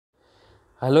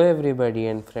Hello everybody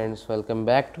and friends, welcome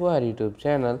back to our YouTube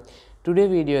channel. Today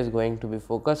video is going to be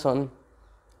focused on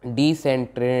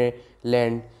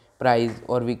Decentraland price,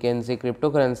 or we can say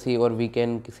cryptocurrency, or we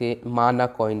can say mana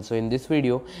coin. So in this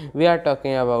video we are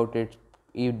talking about it,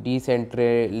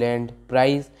 Decentraland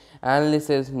price,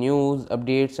 analysis, news,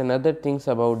 updates and other things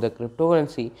about the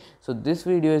cryptocurrency. So this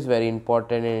video is very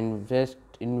important and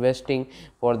investing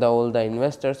for all the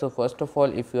investors. So first of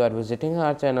all, if you are visiting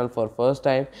our channel for first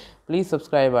time, please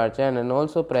subscribe our channel and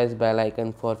also press bell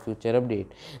icon for future update.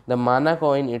 The mana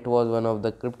coin, it was one of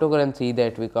the cryptocurrency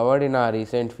that we covered in our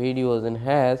recent videos,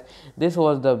 and this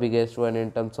was the biggest one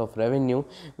in terms of revenue.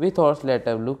 We thought let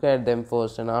us look at them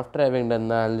first, and after having done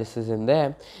the analysis in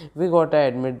them, we gotta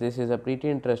admit this is a pretty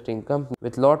interesting company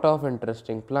with lot of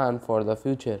interesting plan for the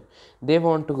future. They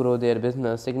want to grow their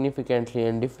business significantly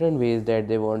in different ways that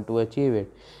they want to achieve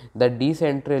it. The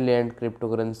Decentraland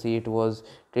cryptocurrency, it was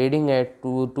trading at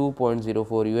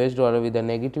 2.04 US dollar with a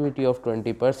negativity of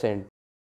 20%.